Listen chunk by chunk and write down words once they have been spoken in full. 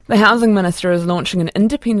The Housing Minister is launching an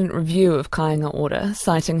independent review of Kāinga Ora,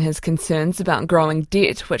 citing his concerns about growing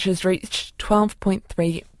debt, which has reached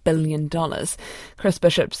 $12.3 billion. Chris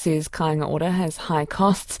Bishop says Kāinga Ora has high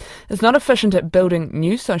costs, is not efficient at building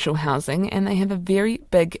new social housing, and they have a very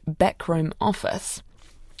big backroom office.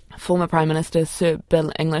 Former Prime Minister Sir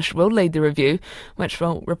Bill English will lead the review, which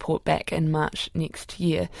will report back in March next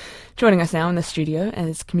year. Joining us now in the studio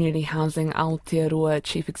is Community Housing Aotearoa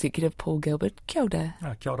Chief Executive Paul Gilberd. Kia ora.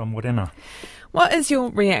 Kia ora, morena. What is your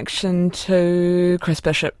reaction to Chris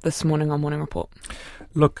Bishop this morning on Morning Report?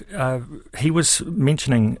 Look, he was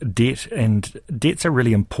mentioning debt, and debt's a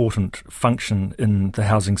really important function in the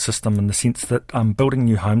housing system in the sense that building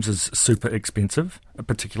new homes is super expensive,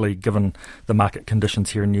 particularly given the market conditions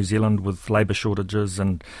here in New Zealand with labour shortages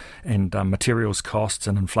and materials costs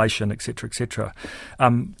and inflation, etc., etc.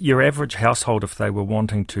 Your average household, if they were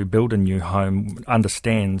wanting to build a new home,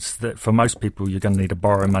 understands that for most people you're going to need to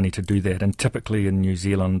borrow money to do that, and typically in New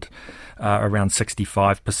Zealand around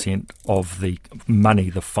 65% of the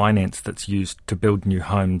money, the finance that's used to build new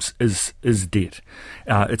homes is debt.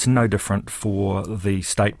 It's no different for the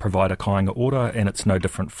state provider Kāinga Ora, and it's no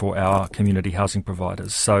different for our community housing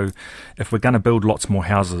providers. So if we're going to build lots more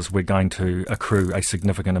houses, we're going to accrue a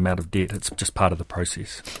significant amount of debt. It's just part of the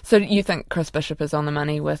process. So you think Chris Bishop is on the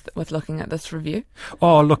money with looking at this review?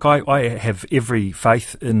 Oh, look, I have every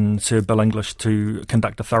faith in Sir Bill English to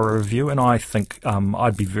conduct a thorough review, and I think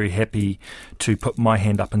I'd be very happy to put my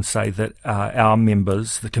hand up and say that our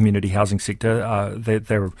members, the community housing sector,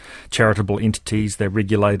 they're charitable entities. They're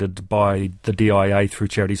regulated by the DIA through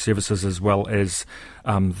Charity Services as well as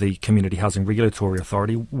the Community Housing Regulatory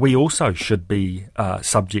Authority. We also should be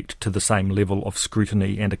subject to the same level of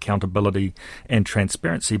scrutiny and accountability and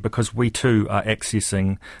transparency, because we too are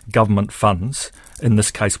accessing government funds. In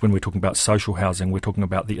this case, when we're talking about social housing, we're talking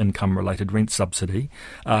about the income-related rent subsidy,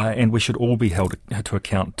 and we should all be held to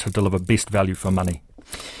account to deliver best value for money.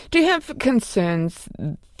 Do you have concerns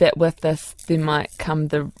that with this there might come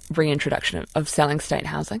the reintroduction of selling state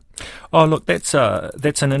housing? Oh, look, that's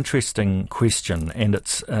an interesting question, and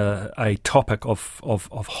it's a topic of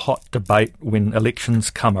hot debate when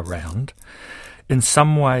elections come around. In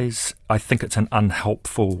some ways, I think it's an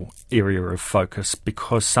unhelpful area of focus,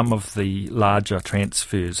 because some of the larger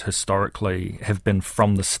transfers historically have been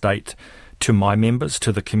from the state to my members,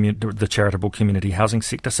 to the charitable community housing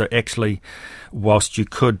sector. So actually, whilst you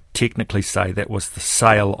could technically say that was the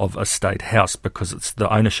sale of a state house because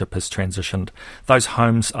the ownership has transitioned, those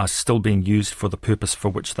homes are still being used for the purpose for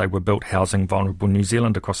which they were built, housing vulnerable New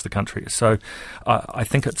Zealand across the country. So I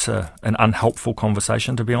think it's an unhelpful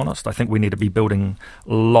conversation, to be honest. I think we need to be building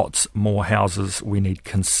lots more houses. We need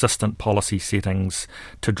consistent policy settings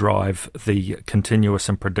to drive the continuous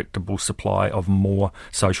and predictable supply of more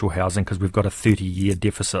social housing, because we've got a 30-year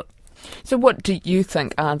deficit. So what do you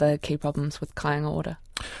think are the key problems with Kāinga Ora?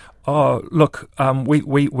 Oh, look,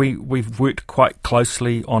 we've worked quite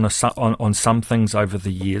closely on some things over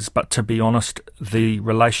the years, but to be honest, the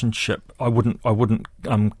relationship, I wouldn't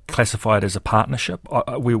classify it as a partnership.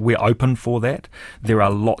 We're open for that. There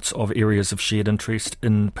are lots of areas of shared interest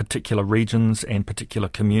in particular regions and particular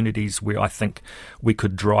communities where I think we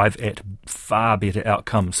could drive at far better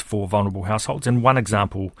outcomes for vulnerable households. And one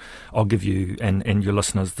example I'll give you and your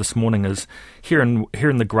listeners this morning is here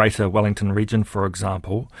in the Greater Wellington region, for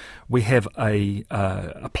example. We have a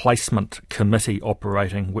placement committee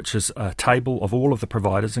operating, which is a table of all of the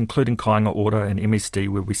providers, including Kāinga Ora and MSD,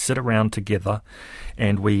 where we sit around together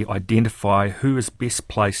and we identify who is best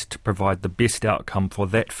placed to provide the best outcome for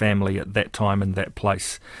that family at that time in that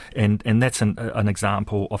place. And that's an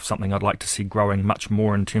example of something I'd like to see growing much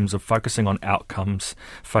more in terms of focusing on outcomes,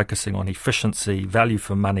 focusing on efficiency, value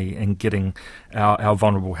for money, and getting our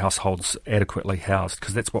vulnerable households adequately housed,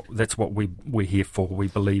 because that's what we're here for. We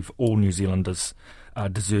believe all New Zealanders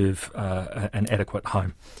deserve an adequate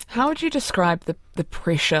home. How would you describe the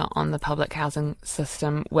pressure on the public housing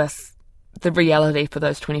system with the reality for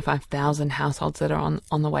those 25,000 households that are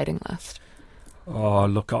on the waiting list? Oh,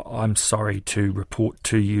 look, I'm sorry to report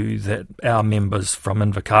to you that our members from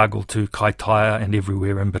Invercargill to Kaitaia and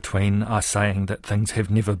everywhere in between are saying that things have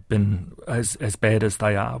never been as bad as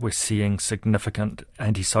they are. We're seeing significant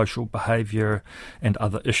antisocial behaviour and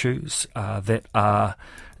other issues that are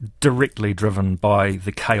directly driven by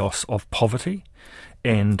the chaos of poverty.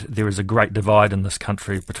 And there is a great divide in this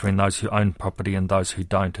country between those who own property and those who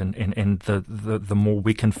don't. And the more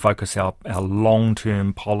we can focus our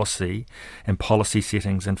long-term policy and policy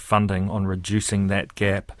settings and funding on reducing that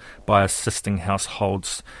gap by assisting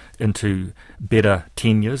households into better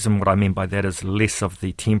tenures, and what I mean by that is less of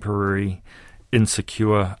the temporary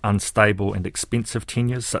insecure, unstable and expensive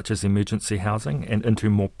tenures such as emergency housing and into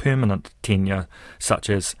more permanent tenure such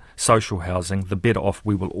as social housing, the better off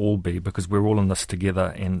we will all be, because we're all in this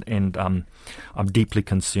together, and I'm deeply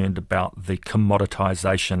concerned about the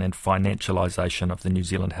commoditisation and financialisation of the New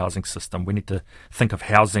Zealand housing system. We need to think of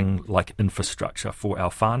housing like infrastructure for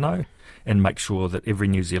our whānau and make sure that every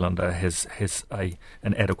New Zealander has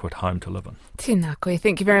an adequate home to live in. Tēnā koe.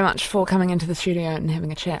 Thank you very much for coming into the studio and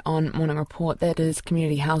having a chat on Morning Report. That is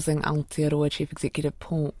Community Housing Aotearoa Chief Executive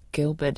Paul Gilberd.